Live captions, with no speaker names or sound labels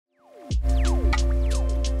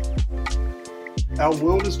Our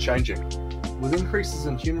world is changing. With increases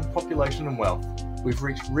in human population and wealth, we've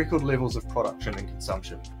reached record levels of production and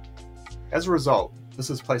consumption. As a result, this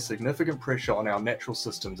has placed significant pressure on our natural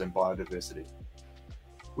systems and biodiversity.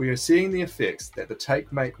 We are seeing the effects that the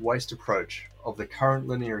take, make, waste approach of the current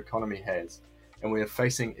linear economy has, and we are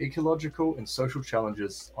facing ecological and social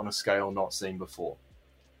challenges on a scale not seen before.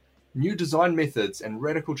 New design methods and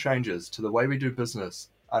radical changes to the way we do business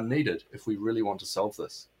are needed if we really want to solve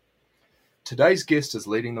this. Today's guest is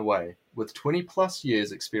leading the way, with 20 plus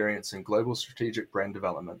years experience in global strategic brand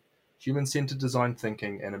development, human-centered design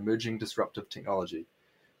thinking, and emerging disruptive technology.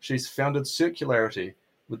 She's founded Circularity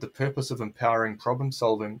with the purpose of empowering problem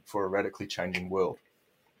solving for a radically changing world.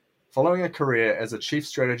 Following a career as a Chief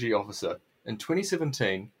Strategy Officer, in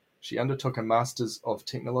 2017, she undertook a Masters of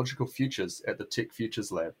Technological Futures at the Tech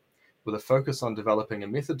Futures Lab, with a focus on developing a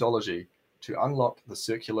methodology to unlock the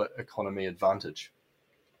circular economy advantage.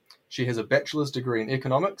 She has a bachelor's degree in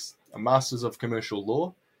economics, a master's of commercial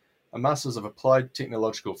law, a master's of applied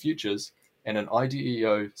technological futures, and an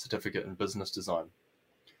IDEO certificate in business design.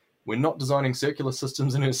 We're not designing circular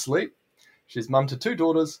systems in her sleep. She's mum to 2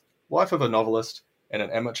 daughters, wife of a novelist, and an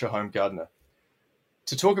amateur home gardener.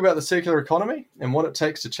 To talk about the circular economy and what it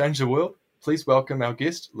takes to change the world, please welcome our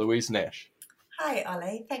guest, Louise Nash. Hi,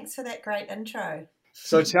 Ollie. Thanks for that great intro.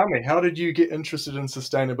 So tell me, how did you get interested in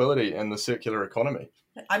sustainability and the circular economy?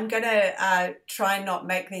 I'm going to try and not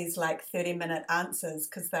make these like 30-minute answers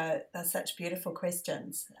because they're such beautiful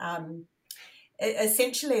questions.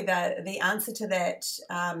 Essentially, the answer to that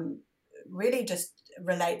really just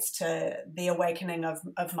relates to the awakening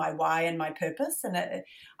of my why and my purpose. And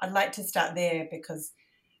I'd like to start there because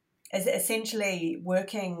as essentially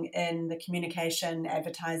working in the communication,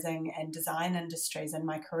 advertising and design industries in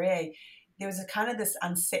my career, there was a kind of this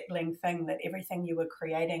unsettling thing that everything you were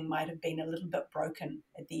creating might have been a little bit broken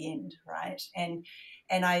at the end, right? And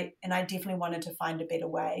I definitely wanted to find a better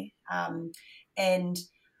way. And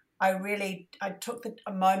I took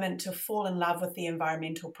a moment to fall in love with the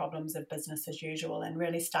environmental problems of business as usual and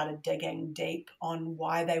really started digging deep on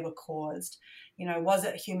why they were caused. You know, was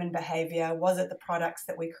it human behavior? Was it the products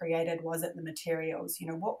that we created? Was it the materials? You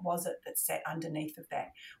know, what was it that sat underneath of that?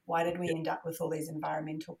 Why did we end up with all these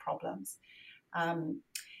environmental problems?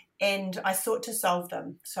 And I sought to solve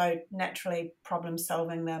them. So naturally, problem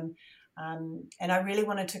solving them. And I really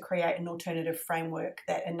wanted to create an alternative framework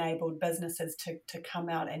that enabled businesses to come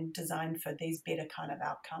out and design for these better kind of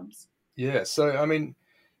outcomes. Yeah, so I mean,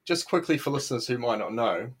 just quickly for listeners who might not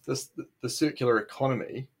know, the circular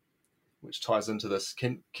economy, which ties into this,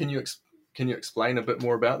 can you explain a bit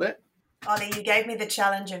more about that? Ollie, you gave me the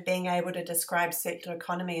challenge of being able to describe circular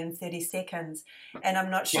economy in 30 seconds, and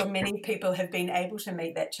I'm not sure many people have been able to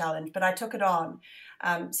meet that challenge, but I took it on.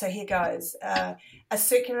 So here goes. A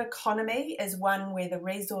circular economy is one where the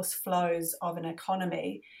resource flows of an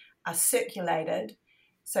economy are circulated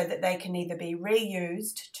so that they can either be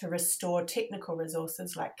reused to restore technical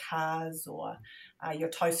resources like cars or your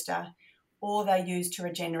toaster, or they're used to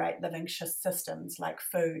regenerate living systems like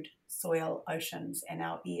food, soil, oceans, and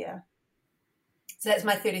our air. So that's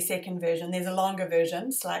my 30-second version. There's a longer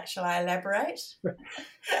version. Shall I elaborate?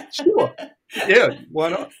 Sure. Yeah, why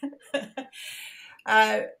not?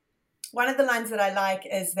 One of the lines that I like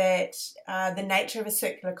is that the nature of a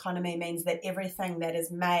circular economy means that everything that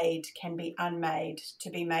is made can be unmade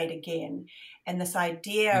to be made again. And this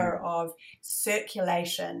idea of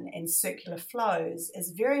circulation and circular flows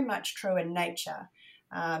is very much true in nature.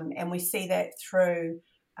 And we see that through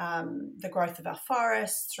the growth of our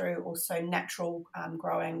forests, through also natural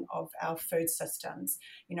growing of our food systems,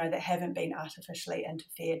 you know, that haven't been artificially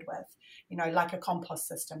interfered with. You know, like a compost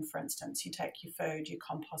system, for instance, you take your food, you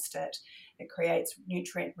compost it, it creates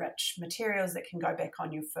nutrient-rich materials that can go back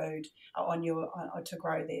on your food, or to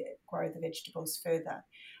grow the vegetables further.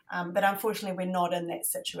 But unfortunately, we're not in that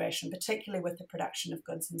situation, particularly with the production of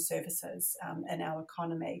goods and services in our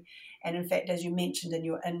economy. And in fact, as you mentioned in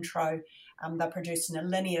your intro, they're produced in a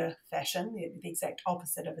linear fashion, the exact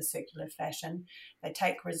opposite of a circular fashion. They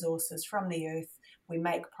take resources from the earth, we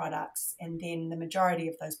make products, and then the majority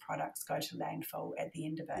of those products go to landfill at the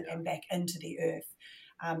end of it and back into the earth,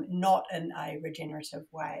 not in a regenerative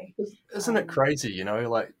way. Isn't it crazy, you know,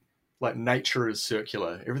 like nature is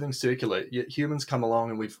circular, everything's circular, yet humans come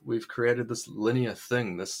along and we've created this linear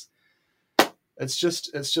thing. It's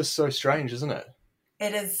just so strange, isn't it?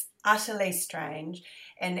 It is utterly strange.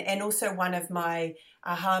 And also one of my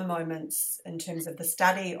aha moments in terms of the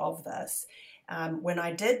study of this, when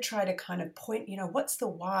I did try to kind of point, you know, what's the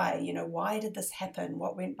why? You know, why did this happen?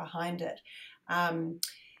 What went behind it? And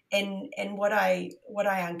what I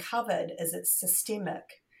uncovered is it's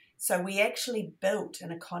systemic. So we actually built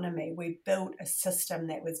an economy. We built a system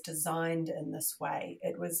that was designed in this way.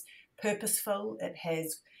 It was purposeful. It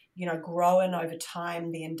has, grown over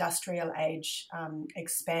time. The industrial age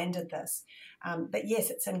expanded this. But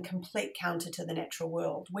yes, it's in complete counter to the natural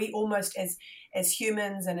world. We almost, as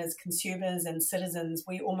humans and as consumers and citizens,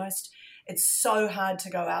 it's so hard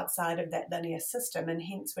to go outside of that linear system. And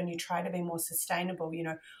hence, when you try to be more sustainable,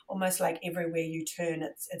 almost like everywhere you turn,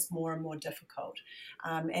 it's more and more difficult.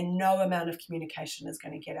 And no amount of communication is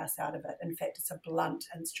going to get us out of it. In fact, it's a blunt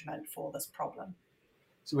instrument for this problem.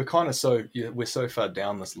 So we're so far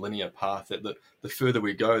down this linear path that the further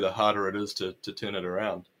we go, the harder it is to turn it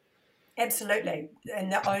around. Absolutely.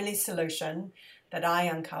 And the only solution that I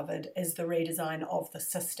uncovered is the redesign of the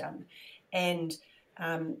system. And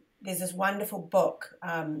there's this wonderful book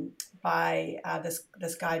by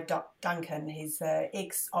this guy, Duncan. He's the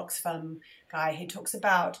ex-Oxfam guy. He talks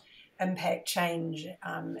about impact change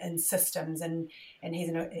in systems, and he's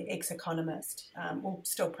an ex-economist,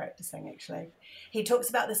 still practicing actually. He talks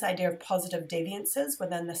about this idea of positive deviances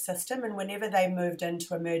within the system, and whenever they moved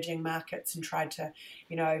into emerging markets and tried to,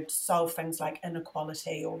 solve things like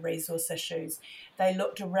inequality or resource issues, they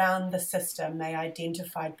looked around the system, they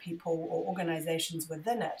identified people or organizations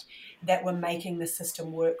within it that were making the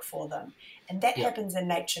system work for them. And that happens in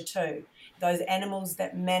nature too. Those animals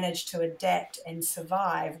that manage to adapt and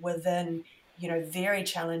survive within, very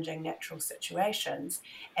challenging natural situations,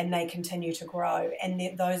 and they continue to grow.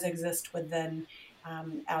 And those exist within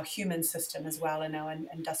our human system as well, and our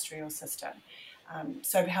industrial system.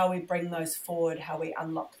 So how we bring those forward, how we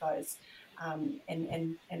unlock those,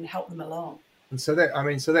 and help them along. And so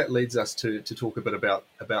that leads us to talk a bit about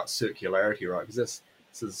circularity, right? Because this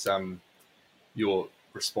is your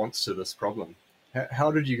response to this problem.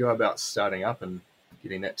 How did you go about starting up and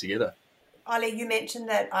getting that together? Ollie, you mentioned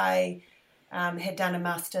that I had done a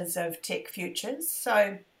Masters of Tech Futures.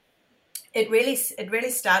 So it really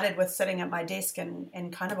started with sitting at my desk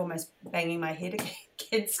and kind of almost banging my head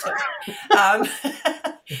against it.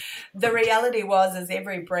 The reality is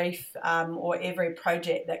every brief or every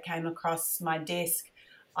project that came across my desk,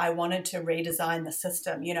 I wanted to redesign the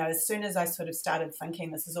system. As soon as I sort of started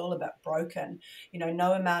thinking this is all about broken,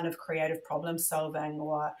 no amount of creative problem solving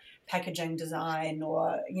or packaging design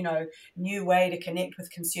or, new way to connect with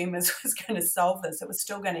consumers was going to solve this. It was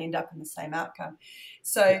still going to end up in the same outcome.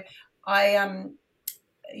 So I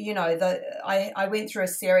went through a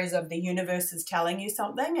series of the universe is telling you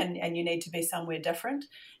something and you need to be somewhere different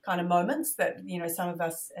kind of moments that, some of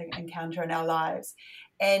us encounter in our lives.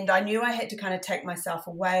 And I knew I had to kind of take myself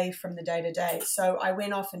away from the day-to-day. So I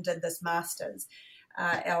went off and did this Masters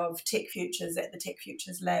of Tech Futures at the Tech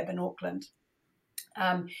Futures Lab in Auckland.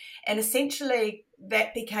 And essentially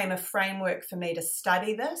that became a framework for me to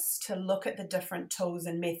study this, to look at the different tools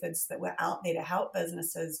and methods that were out there to help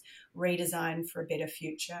businesses redesign for a better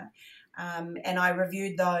future. And I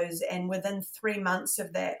reviewed those, and within 3 months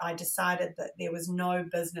of that, I decided that there was no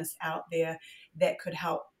business out there that could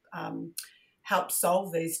help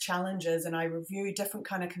solve these challenges. And I reviewed different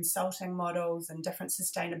kind of consulting models and different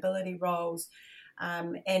sustainability roles.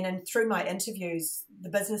 And through my interviews, the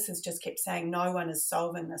businesses just kept saying, no one is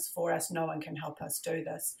solving this for us. No one can help us do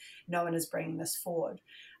this. No one is bringing this forward.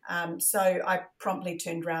 So I promptly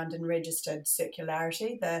turned around and registered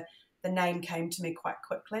Circularity. The name came to me quite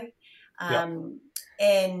quickly.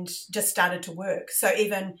 And just started to work. So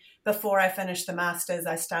even before I finished the Masters,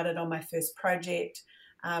 I started on my first project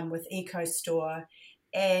with EcoStore,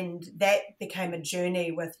 and that became a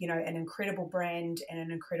journey with, an incredible brand and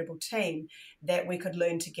an incredible team that we could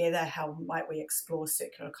learn together. How might we explore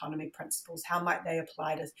circular economy principles? How might they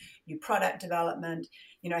apply to new product development?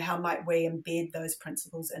 How might we embed those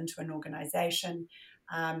principles into an organization?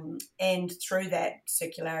 And through that,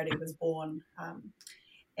 Circularity was born.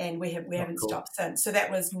 And we haven't stopped since. So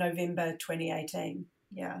that was November 2018.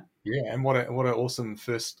 Yeah. Yeah, and what an awesome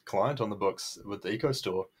first client on the books with the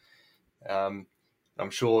EcoStore. I'm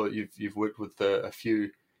sure you've worked with a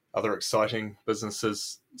few other exciting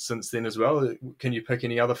businesses since then as well. Can you pick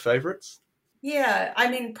any other favorites? Yeah, I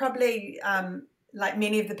mean, probably like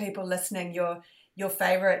many of the people listening, your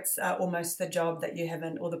favorites are almost the job that you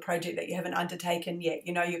haven't, or the project that you haven't undertaken yet.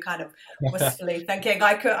 You're kind of wistfully thinking,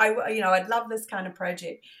 I'd love this kind of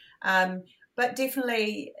project. But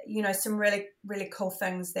definitely, some really, really cool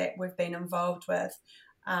things that we've been involved with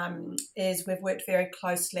is we've worked very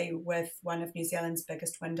closely with one of New Zealand's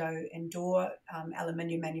biggest window and door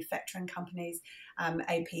aluminium manufacturing companies,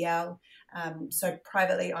 APL. So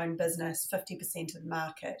privately owned business, 50% of the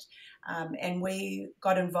market. And we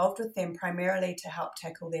got involved with them primarily to help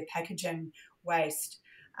tackle their packaging waste.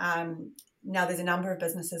 Now, there's a number of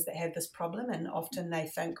businesses that have this problem, and often they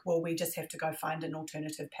think, well, we just have to go find an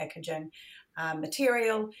alternative packaging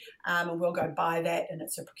material, and we'll go buy that, and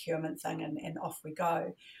it's a procurement thing, and off we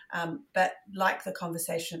go. But like the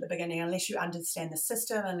conversation at the beginning, unless you understand the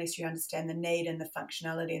system, unless you understand the need and the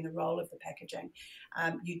functionality and the role of the packaging,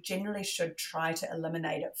 you generally should try to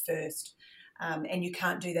eliminate it first. And you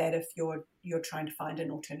can't do that if you're trying to find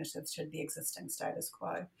an alternative to the existing status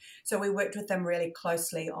quo. So we worked with them really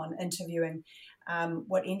closely on interviewing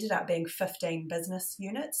what ended up being 15 business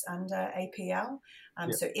units under APL.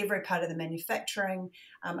 So every part of the manufacturing,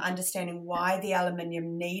 understanding why the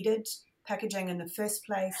aluminium needed packaging in the first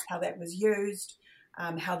place, how that was used,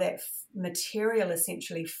 how that material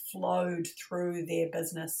essentially flowed through their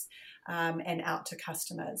business and out to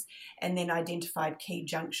customers, and then identified key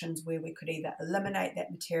junctions where we could either eliminate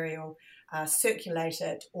that material, circulate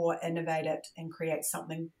it, or innovate it and create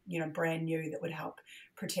something brand new that would help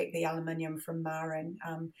protect the aluminium from marring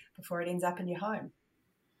before it ends up in your home.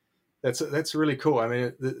 That's really cool. I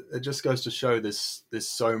mean, it just goes to show there's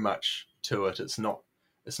so much to it. It's not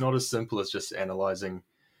as simple as just analyzing.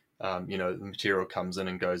 The material comes in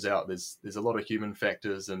and goes out. There's a lot of human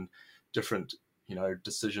factors and different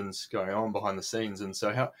decisions going on behind the scenes. And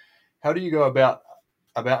so how do you go about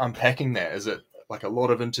unpacking that? Is it like a lot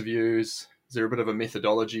of interviews? Is there a bit of a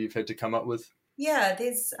methodology you've had to come up with? Yeah,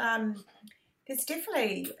 there's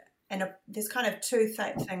definitely, and there's kind of two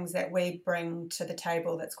things that we bring to the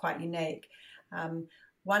table that's quite unique.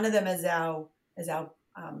 One of them is our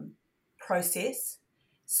process.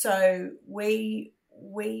 So we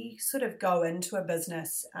sort of go into a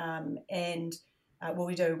business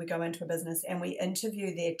we go into a business and we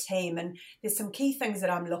interview their team, and there's some key things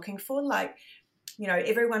that I'm looking for, like,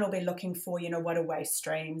 everyone will be looking for, what are waste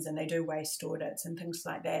streams, and they do waste audits and things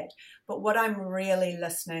like that. But what I'm really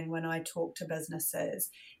listening when I talk to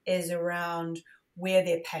businesses is around where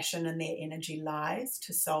their passion and their energy lies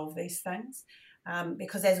to solve these things.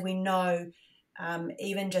 Because as we know,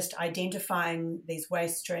 even just identifying these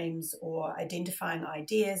waste streams or identifying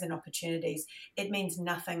ideas and opportunities, it means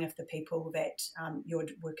nothing if the people that you're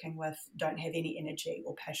working with don't have any energy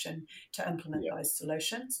or passion to implement those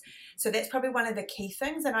solutions. So that's probably one of the key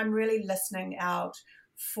things, and I'm really listening out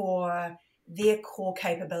for their core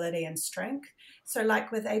capability and strength. So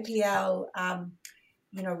like with APL,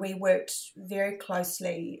 we worked very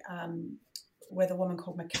closely with a woman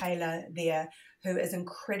called Michaela there, who is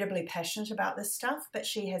incredibly passionate about this stuff, but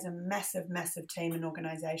she has a massive, massive team and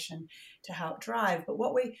organisation to help drive. But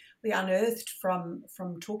what we unearthed from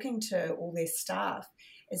talking to all their staff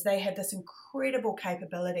is they have this incredible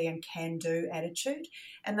capability and can-do attitude,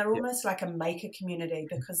 and they're almost like a maker community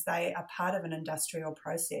because they are part of an industrial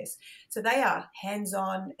process. So they are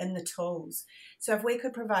hands-on in the tools. So if we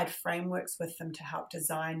could provide frameworks with them to help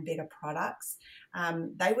design better products,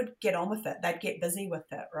 they would get on with it. They'd get busy with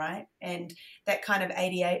it, right? And that kind of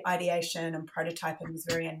ideation and prototyping is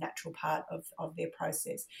very a natural part of their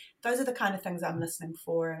process. Those are the kind of things I'm listening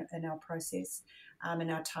for in our process, in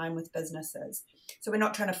our time with businesses. So we're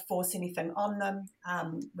not trying to force anything on them.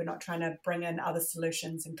 We're not trying to bring in other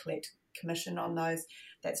solutions and collect commission on those.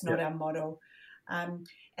 That's not our model. And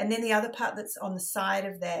then the other part that's on the side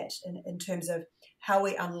of that in terms of how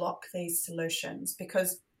we unlock these solutions,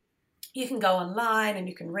 because you can go online and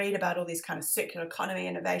you can read about all these kind of circular economy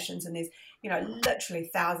innovations, and there's, literally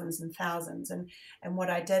thousands and thousands. And what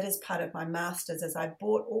I did as part of my master's is I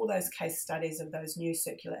brought all those case studies of those new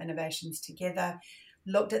circular innovations together,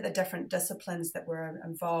 looked at the different disciplines that were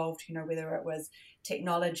involved, whether it was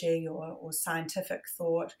technology or scientific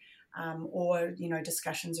thought, or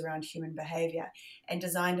discussions around human behavior, and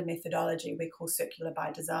designed a methodology we call Circular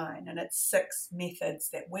by Design. And it's 6 methods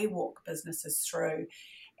that we walk businesses through.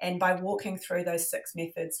 And by walking through those 6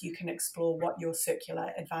 methods, you can explore what your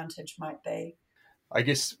circular advantage might be. I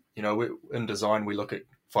guess, in design, we look at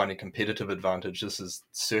finding competitive advantage. This is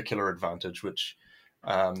circular advantage, which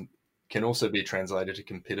can also be translated to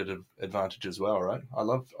competitive advantage as well, right? I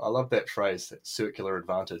love that phrase, that circular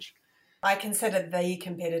advantage. I consider the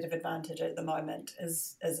competitive advantage at the moment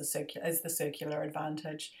is the circular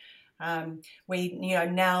advantage. We,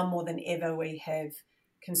 now more than ever, we have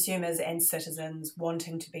consumers and citizens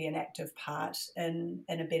wanting to be an active part in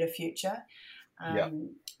a better future.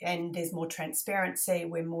 And there's more transparency.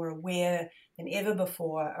 We're more aware than ever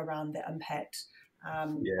before around the impact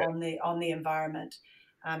on the environment.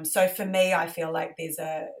 So for me, I feel like there's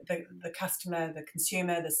the customer, the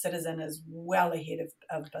consumer, the citizen is well ahead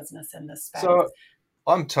of business in this space. So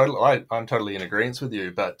I'm totally in agreement with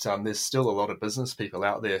you, but there's still a lot of business people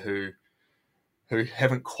out there who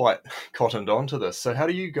haven't quite cottoned on to this. So how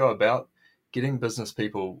do you go about getting business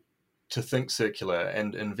people to think circular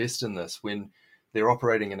and invest in this when they're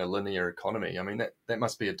operating in a linear economy? I mean, that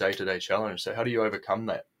must be a day-to-day challenge. So how do you overcome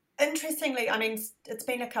that? Interestingly, I mean, it's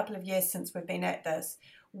been a couple of years since we've been at this.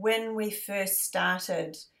 When we first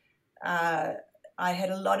started, I had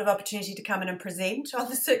a lot of opportunity to come in and present on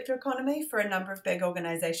the circular economy for a number of big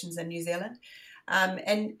organisations in New Zealand.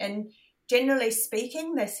 And generally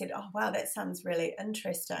speaking, they said, oh, wow, that sounds really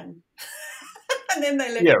interesting. And then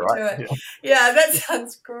they left me to it. Yeah, that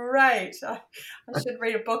sounds great. I should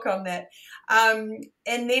read a book on that. And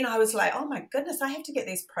then I was like, oh my goodness, I have to get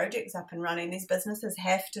these projects up and running. These businesses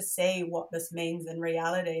have to see what this means in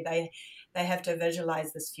reality. They have to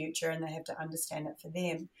visualize this future and they have to understand it for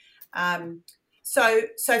them. So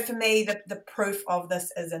for me, the proof of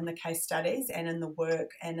this is in the case studies and in the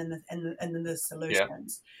work and in the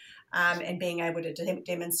solutions. And being able to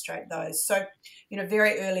demonstrate those. So,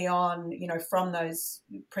 very early on, from those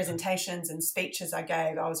presentations and speeches I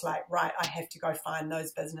gave, I was like, right, I have to go find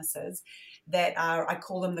those businesses that are, I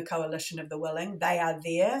call them the coalition of the willing. They are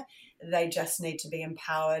there. They just need to be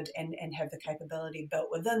empowered and have the capability built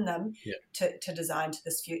within them to design to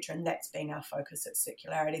this future. And that's been our focus at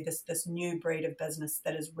Circularity, this new breed of business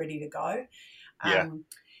that is ready to go.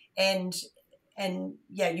 And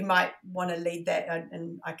you might want to lead that,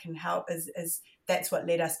 and I can help. Is that's what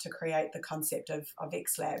led us to create the concept of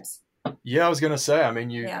X Labs. Yeah, I was going to say. I mean,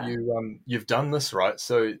 you've done this, right?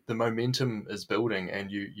 So the momentum is building,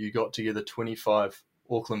 and you got together 25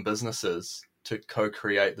 Auckland businesses to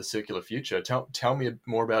co-create the circular future. Tell me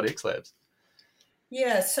more about X Labs.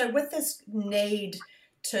 Yeah, so with this need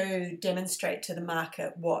to demonstrate to the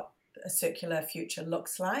market what a circular future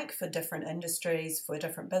looks like for different industries, for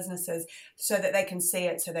different businesses, so that they can see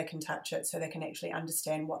it, so they can touch it, so they can actually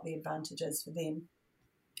understand what the advantage is for them.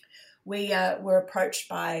 We were approached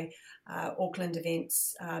by Auckland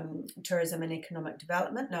Events, Tourism and Economic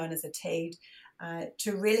Development, known as ATED,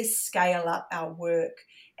 to really scale up our work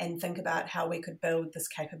and think about how we could build this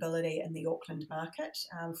capability in the Auckland market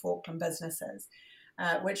for Auckland businesses.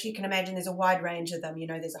 Which you can imagine there's a wide range of them.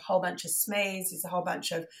 There's a whole bunch of SMEs, there's a whole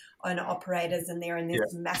bunch of owner-operators in there, and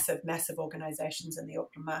there's massive, massive organisations in the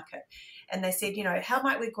Auckland market. And they said, how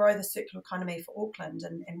might we grow the circular economy for Auckland,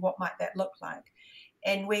 and what might that look like?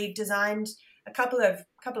 And we designed a couple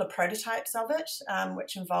of prototypes of it,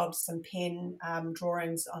 which involved some pen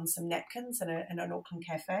drawings on some napkins in an Auckland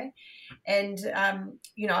cafe. And,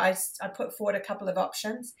 I put forward a couple of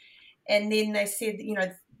options. And then they said,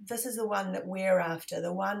 this is the one that we're after,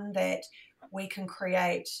 the one that we can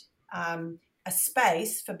create a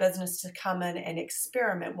space for business to come in and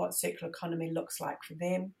experiment what circular economy looks like for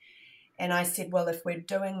them. And I said, well, if we're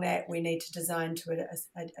doing that, we need to design to it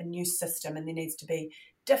a new system, and there needs to be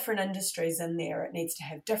different industries in there. It needs to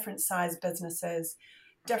have different size businesses,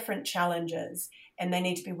 different challenges, and they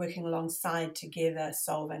need to be working alongside together,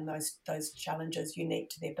 solving those challenges unique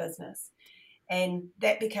to their business. And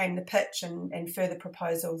that became the pitch and further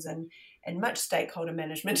proposals and much stakeholder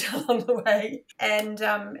management along the way.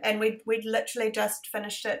 And we'd literally just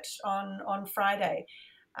finished it on Friday.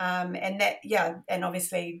 And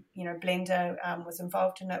obviously, Blender was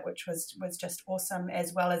involved in it, which was just awesome,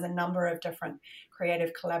 as well as a number of different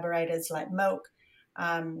creative collaborators like Milk,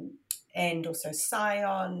 and also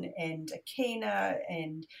Scion and Akina.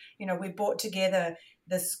 And, we brought together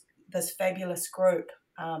this fabulous group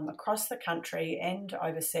across the country and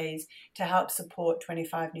overseas to help support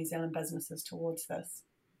 25 New Zealand businesses towards this.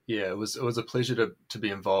 Yeah, it was a pleasure to be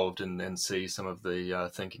involved and see some of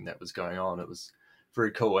the thinking that was going on. It was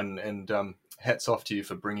very cool, and hats off to you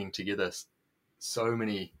for bringing together so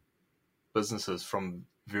many businesses from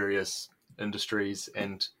various industries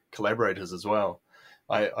and collaborators as well.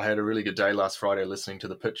 I had a really good day last Friday listening to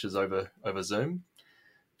the pitches over Zoom.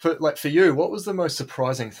 For you, what was the most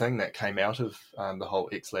surprising thing that came out of the whole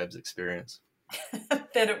X Labs experience?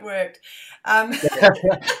 That it worked.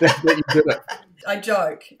 That you did it. I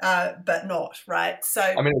joke, but not, right? So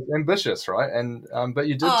I mean, it's ambitious, right? And but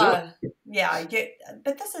you did do it. Yeah,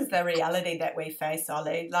 but this is the reality that we face,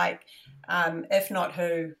 Ollie. Like, if not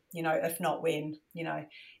who, if not when,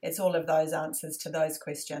 it's all of those answers to those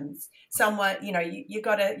questions. Someone, you've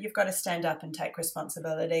got to stand up and take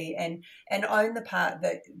responsibility and own the part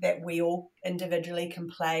that we all individually can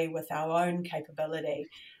play with our own capability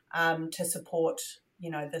to support,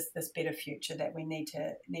 this better future that we need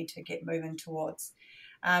to get moving towards.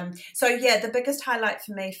 The biggest highlight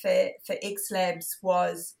for me for X Labs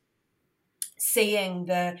was seeing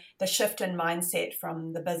the shift in mindset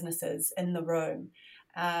from the businesses in the room.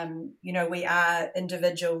 We are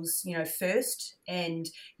individuals, first, and,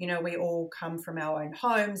 we all come from our own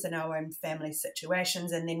homes and our own family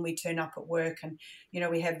situations, and then we turn up at work and,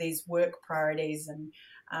 we have these work priorities and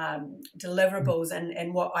deliverables.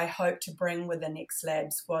 And what I hope to bring with the Next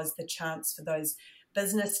Labs was the chance for those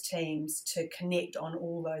business teams to connect on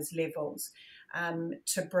all those levels,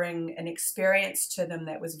 to bring an experience to them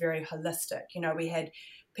that was very holistic. We had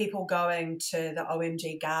people going to the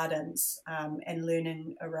OMG gardens and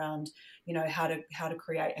learning around, how to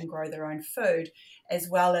create and grow their own food, as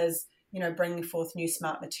well as, bringing forth new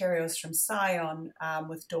smart materials from Scion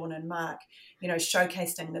with Dawn and Mark,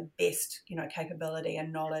 showcasing the best, capability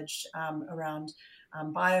and knowledge around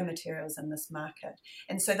biomaterials in this market.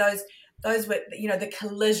 And so those were, the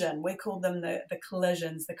collision, we call them the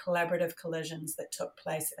collisions, the collaborative collisions that took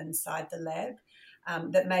place inside the lab.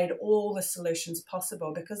 That made all the solutions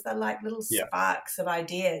possible, because they're like little sparks of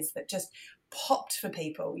ideas that just popped for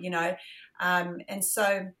people, and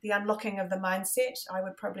so the unlocking of the mindset, I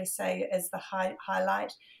would probably say, is the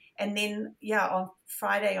highlight. And then on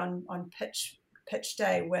Friday on pitch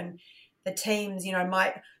day, when the teams,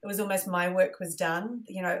 it was almost my work was done,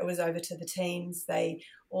 it was over to the teams. They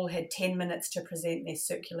all had 10 minutes to present their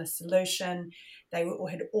circular solution. They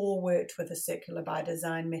had all worked with a circular by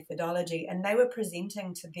design methodology, and they were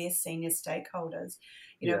presenting to their senior stakeholders.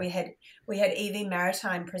 We had EV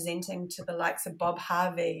Maritime presenting to the likes of Bob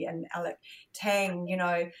Harvey and Alec Tang,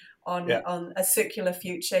 on a circular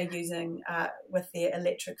future using with their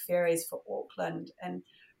electric ferries for Auckland. And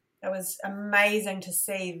it was amazing to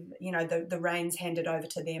see, the reins handed over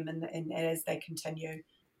to them, and as they continue.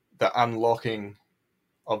 The unlocking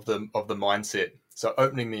of the mindset. So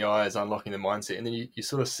opening the eyes, unlocking the mindset, and then you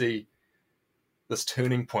sort of see this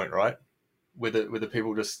turning point, right? Where the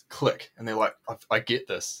people just click and they're like, I get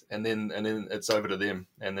this, and then it's over to them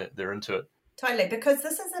and they're into it. Totally, because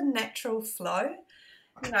this is a natural flow.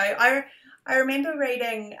 I remember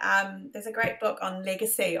reading. There's a great book on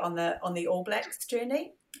legacy on the All Blacks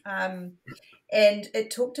journey, and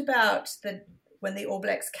it talked about when the All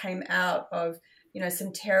Blacks came out of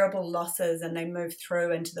some terrible losses, and they moved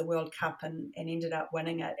through into the World Cup and ended up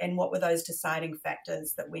winning it. And what were those deciding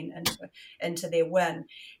factors that went into their win?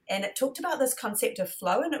 And it talked about this concept of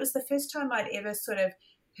flow, and it was the first time I'd ever sort of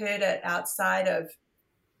heard it outside of,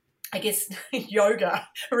 I guess, yoga,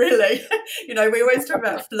 really. We always talk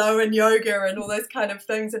about flow and yoga and all those kind of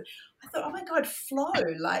things. And I thought, oh my God, flow,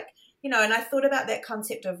 and I thought about that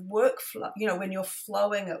concept of workflow, when you're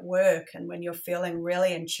flowing at work and when you're feeling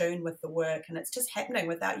really in tune with the work and it's just happening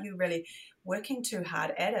without you really working too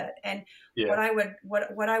hard at it. And what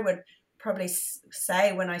I would probably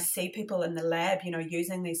say when I see people in the lab,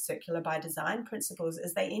 using these circular by design principles,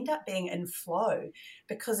 is they end up being in flow,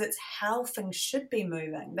 because it's how things should be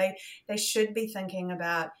moving. They should be thinking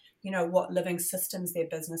about, what living systems their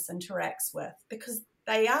business interacts with, because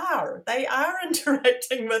they are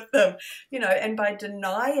interacting with them, and by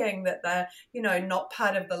denying that they're, not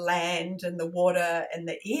part of the land and the water and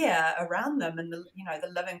the air around them and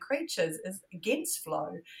the living creatures, is against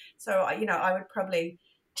flow. So, I would probably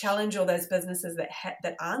challenge all those businesses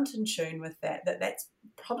that aren't in tune with that's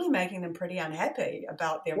probably making them pretty unhappy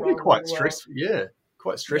about their role. Quite stressful,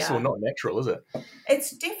 quite stressful, not natural, is it?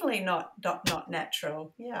 It's definitely not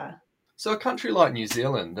natural, yeah. So a country like New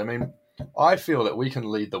Zealand, I mean, I feel that we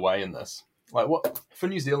can lead the way in this. Like, for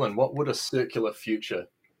New Zealand, what would a circular future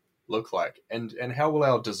look like, and how will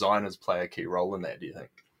our designers play a key role in that, do you think?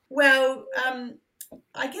 Well,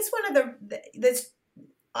 I guess one of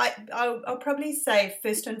I'll probably say,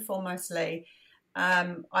 first and foremostly,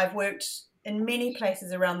 I've worked in many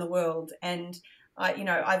places around the world, and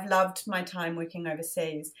I've loved my time working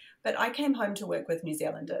overseas, but I came home to work with New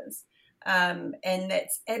Zealanders, and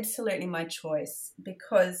that's absolutely my choice,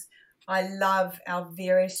 because I love our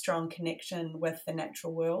very strong connection with the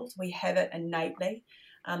natural world. We have it innately.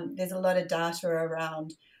 There's a lot of data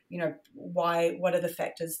around, what are the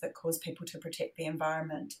factors that cause people to protect the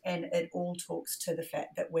environment, and it all talks to the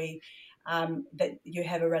fact that that you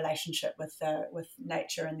have a relationship with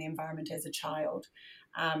nature and the environment as a child,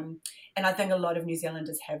 and I think a lot of New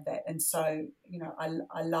Zealanders have that, and so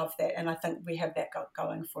I love that, and I think we have that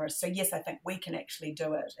going for us. So yes, I think we can actually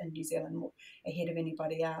do it in New Zealand ahead of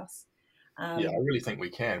anybody else. I really think we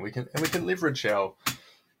can leverage our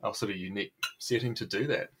sort of unique setting to do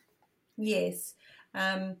that. Yes.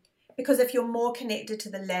 Because if you're more connected to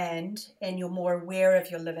the land and you're more aware of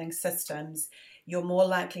your living systems, you're more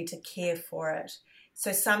likely to care for it.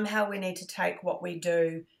 So somehow we need to take what we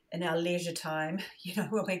do in our leisure time,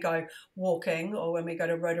 when we go walking or when we go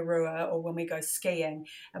to Rotorua or when we go skiing,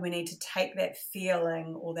 and we need to take that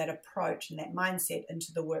feeling or that approach and that mindset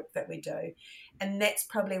into the work that we do. And that's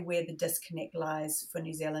probably where the disconnect lies for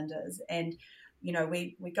New Zealanders. And,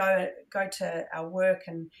 we go to our work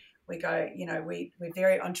and we go, we're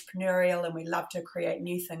very entrepreneurial and we love to create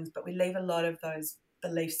new things, but we leave a lot of those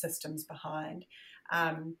belief systems behind.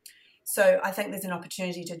 So I think there's an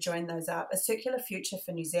opportunity to join those up. A circular future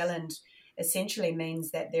for New Zealand essentially means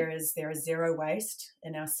that there is zero waste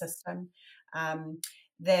in our system,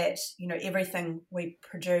 that, everything we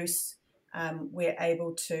produce, we're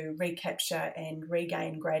able to recapture and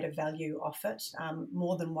regain greater value off it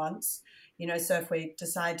more than once. So if we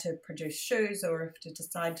decide to produce shoes or if we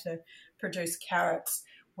decide to produce carrots,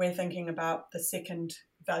 we're thinking about the second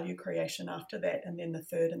value creation after that, and then the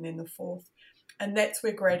third, and then the fourth. And that's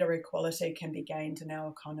where greater equality can be gained in our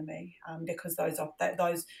economy, because those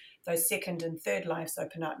second and third lives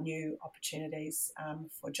open up new opportunities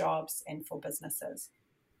for jobs and for businesses.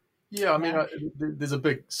 Yeah, I mean, there's a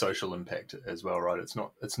big social impact as well, right?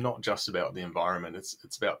 It's not just about the environment;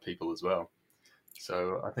 it's about people as well.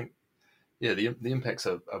 So I think, the impacts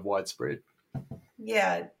are widespread.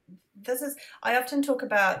 Yeah, I often talk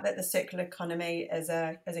about that the circular economy as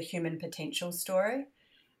a human potential story,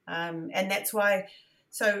 and that's why.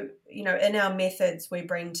 So in our methods, we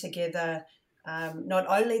bring together not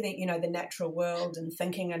only the natural world and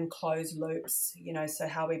thinking in closed loops, so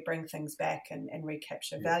how we bring things back and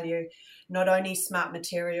recapture value, not only smart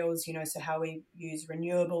materials, so how we use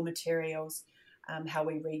renewable materials, how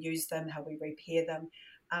we reuse them, how we repair them,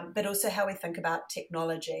 but also how we think about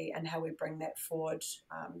technology and how we bring that forward.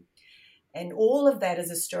 And all of that is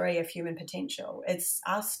a story of human potential. It's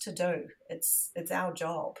us to do. It's our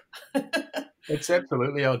job. It's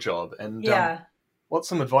absolutely our job. And what's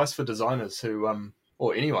some advice for designers who,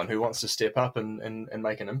 or anyone who wants to step up and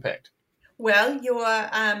make an impact? Well,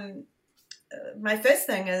 my first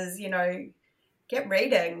thing is, get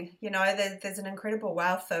reading. There's an incredible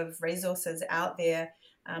wealth of resources out there.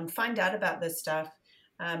 Find out about this stuff.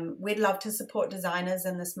 We'd love to support designers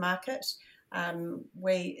in this market.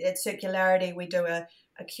 We at Circularity, we do a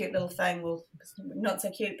cute little thing, well, not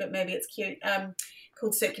so cute, but maybe it's cute,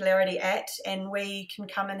 called Circularity and we can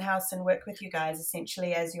come in-house and work with you guys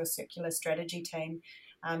essentially as your circular strategy team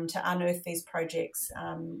to unearth these projects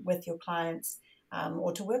with your clients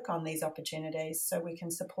or to work on these opportunities so we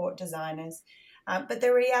can support designers. But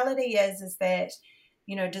the reality is that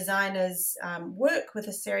designers work with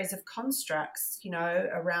a series of constructs,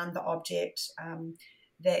 around the object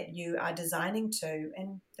that you are designing to.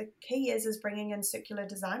 And the key is bringing in circular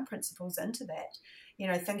design principles into that,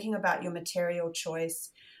 thinking about your material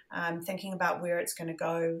choice, thinking about where it's going to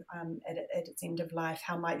go at its end of life,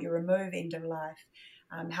 how might you remove end of life,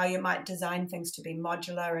 how you might design things to be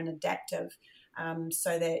modular and adaptive,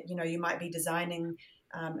 so that, you might be designing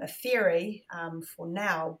a ferry for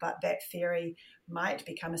now, but that ferry might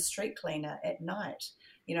become a street cleaner at night.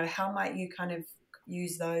 How might you kind of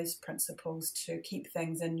use those principles to keep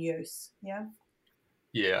things in use?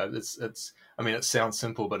 Yeah, it's I mean, it sounds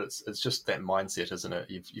simple, but it's just that mindset, isn't it?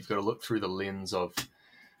 You've got to look through the lens of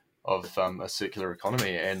a circular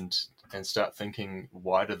economy and start thinking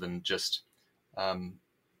wider than just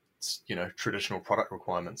traditional product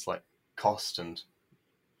requirements like cost and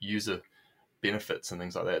user benefits and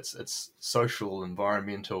things like that. It's social,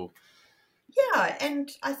 environmental. Yeah,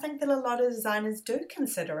 and I think that a lot of designers do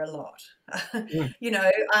consider a lot.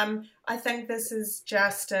 I think this is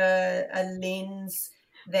just a lens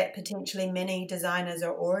that potentially many designers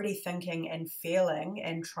are already thinking and feeling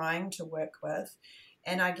and trying to work with.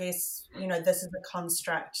 And I guess, this is a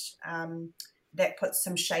construct that puts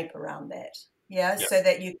some shape around that. Yeah, so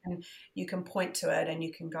that you can point to it and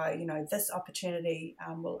you can go, this opportunity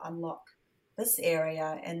will unlock this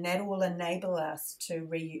area, and that will enable us to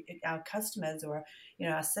our customers or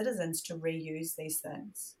our citizens to reuse these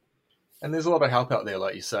things. And there's a lot of help out there,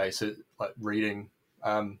 like you say. So, like reading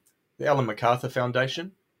the Ellen MacArthur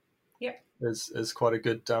Foundation, is quite a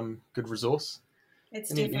good resource.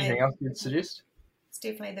 It's anything else you'd suggest? It's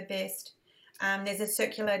definitely the best. There's a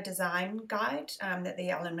circular design guide that the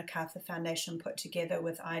Ellen MacArthur Foundation put together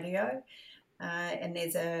with IDEO. And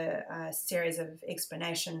there's a series of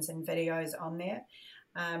explanations and videos on there.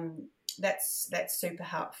 That's super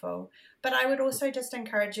helpful. But I would also just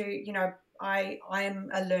encourage you, I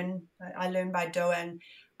learn by doing.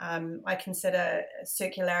 I consider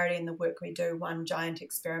circularity and the work we do one giant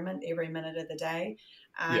experiment every minute of the day.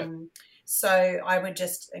 So I would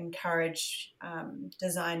just encourage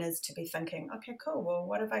designers to be thinking, okay, cool, well,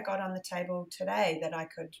 what have I got on the table today that I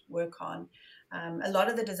could work on? A lot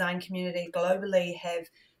of the design community globally have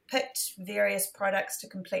picked various products to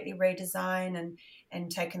completely redesign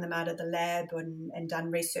and taken them out of the lab and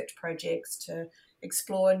done research projects to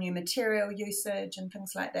explore new material usage and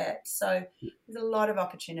things like that. So there's a lot of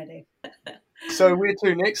opportunity. So where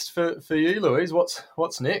to next for you, Louise?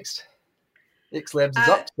 What's next? X Labs is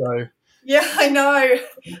up, so yeah, I know.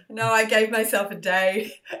 No, I gave myself a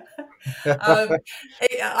day.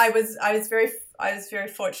 I was very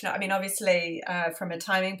fortunate. I mean, obviously, from a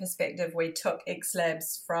timing perspective, we took X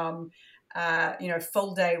Labs from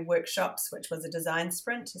full day workshops, which was a design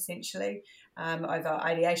sprint essentially, over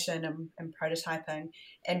ideation and prototyping.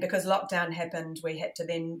 And because lockdown happened, we had to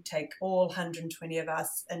then take all 120 of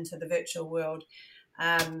us into the virtual world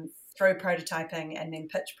through prototyping and then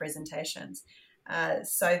pitch presentations.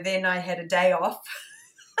 So then I had a day off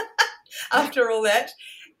after all that.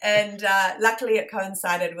 And luckily it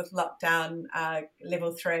coincided with lockdown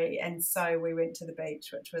level 3. And so we went to the beach,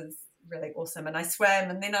 which was really awesome. And I swam,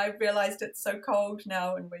 and then I realized it's so cold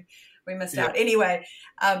now and we missed out. Anyway,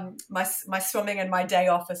 my swimming and my day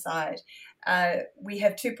off aside, we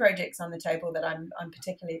have 2 projects on the table that I'm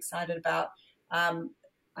particularly excited about.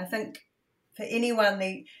 I think for anyone,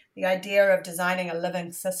 the idea of designing a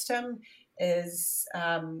living system is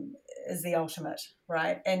the ultimate,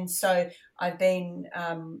 right? And so I've been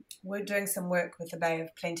we're doing some work with the Bay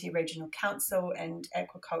of Plenty Regional Council and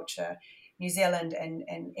Aquaculture New Zealand and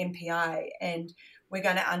MPI, and we're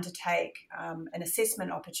going to undertake an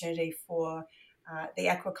assessment opportunity for the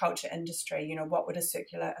aquaculture industry. You know, what would a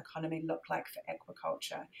circular economy look like for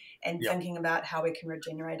aquaculture, and thinking about how we can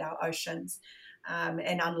regenerate our oceans.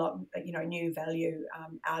 And unlock, new value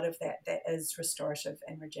out of that is restorative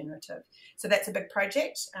and regenerative. So that's a big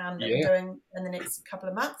project that we're doing in the next couple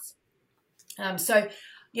of months. So,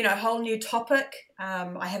 a whole new topic.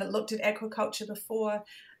 I haven't looked at aquaculture before.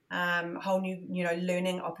 Whole new,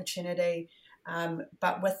 learning opportunity.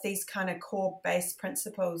 But with these kind of core-based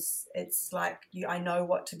principles, it's like I know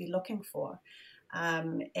what to be looking for.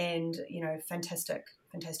 And, fantastic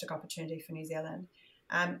opportunity for New Zealand.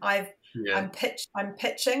 I'm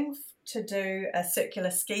pitching to do a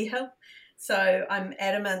circular ski hill, so I'm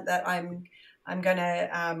adamant that I'm going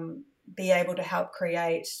to be able to help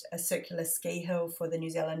create a circular ski hill for the New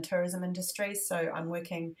Zealand tourism industry. So I'm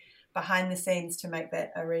working behind the scenes to make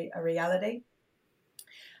that a reality.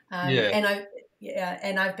 And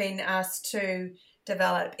I've been asked to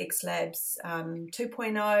develop X Labs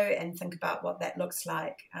 2.0 and think about what that looks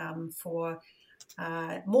like for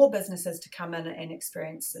more businesses to come in and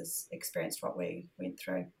experienced what we went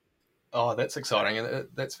through. Oh, that's exciting, and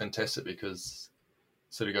that's fantastic because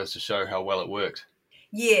it sort of goes to show how well it worked.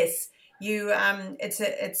 Yes, it's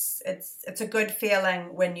a good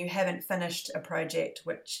feeling when you haven't finished a project,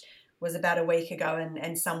 which was about a week ago,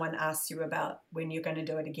 and someone asks you about when you're going to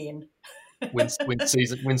do it again. When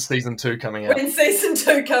season 2 coming out? When season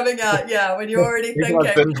 2 coming out, yeah. When you're already thinking,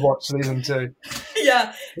 I binge watch season 2.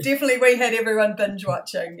 Yeah, definitely. We had everyone binge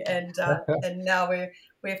watching, and now we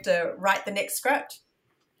have to write the next script.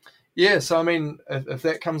 Yeah, so I mean, if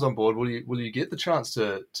that comes on board, will you get the chance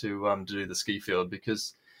to do the ski field?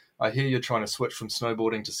 Because I hear you're trying to switch from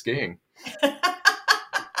snowboarding to skiing.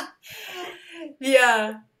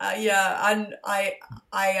 Yeah.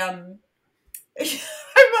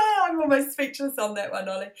 I'm almost speechless on that one,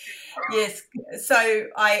 Ollie. Yes, so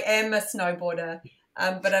I am a snowboarder,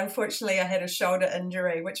 but unfortunately I had a shoulder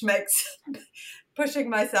injury, which makes pushing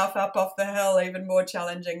myself up off the hill even more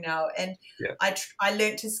challenging now. And I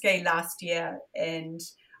learnt to ski last year, and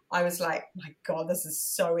I was like, my God, this is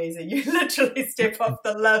so easy. You literally step off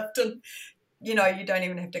the lift and you don't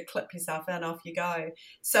even have to clip yourself in, off you go.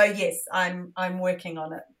 So yes, I'm working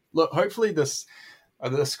on it. Look, hopefully this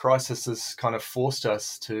crisis has kind of forced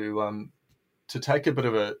us to take a bit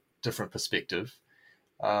of a different perspective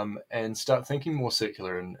and start thinking more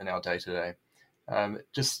circular in our day-to-day.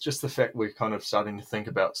 Just the fact we're kind of starting to think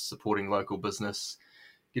about supporting local business,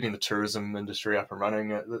 getting the tourism industry up and running.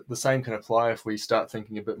 The same can apply if we start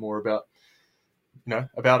thinking a bit more about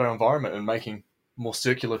our environment and making more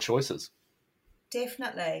circular choices.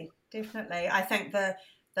 Definitely. I think the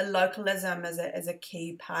localism is a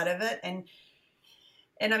key part of it, and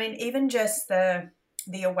I mean, even just the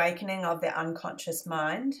awakening of the unconscious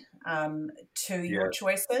mind to your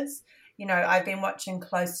choices. I've been watching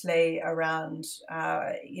closely around,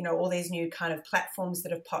 all these new kind of platforms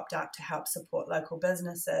that have popped up to help support local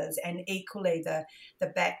businesses, and equally the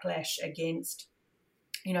backlash against,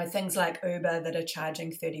 things like Uber that are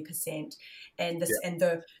charging 30%, and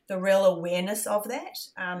the real awareness of that,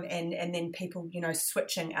 and then people,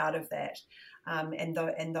 switching out of that. And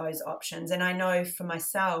those options. And I know for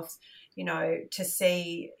myself, to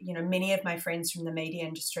see, many of my friends from the media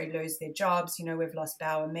industry lose their jobs. We've lost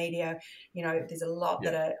Bauer Media. There's a lot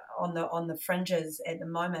that are on the fringes at the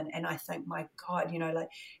moment. And I think, my God, like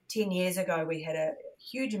 10 years ago, we had a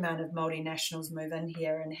huge amount of multinationals move in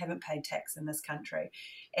here and haven't paid tax in this country.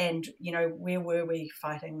 And, where were we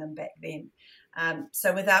fighting them back then?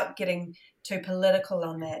 So without getting too political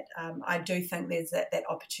on that, I do think there's that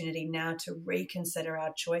opportunity now to reconsider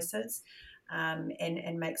our choices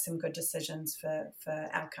and make some good decisions for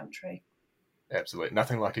our country. Absolutely.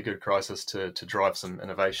 Nothing like a good crisis to drive some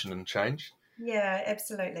innovation and change. Yeah,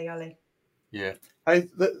 absolutely, Ollie. Yeah. Hey,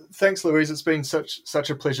 thanks, Louise. It's been such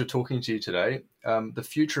a pleasure talking to you today. The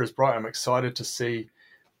future is bright. I'm excited to see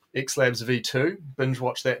X-Labs V2. Binge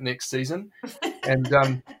watch that next season.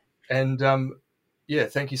 And yeah,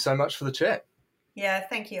 thank you so much for the chat. Yeah,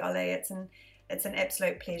 thank you, Ollie. It's an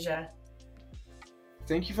absolute pleasure.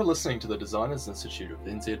 Thank you for listening to the Designers Institute of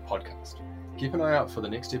NZ podcast. Keep an eye out for the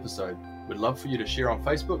next episode. We'd love for you to share on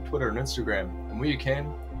Facebook, Twitter, and Instagram, and where you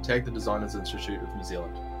can, tag the Designers Institute of New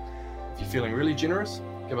Zealand. If you're feeling really generous,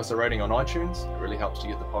 give us a rating on iTunes. It really helps to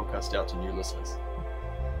get the podcast out to new listeners.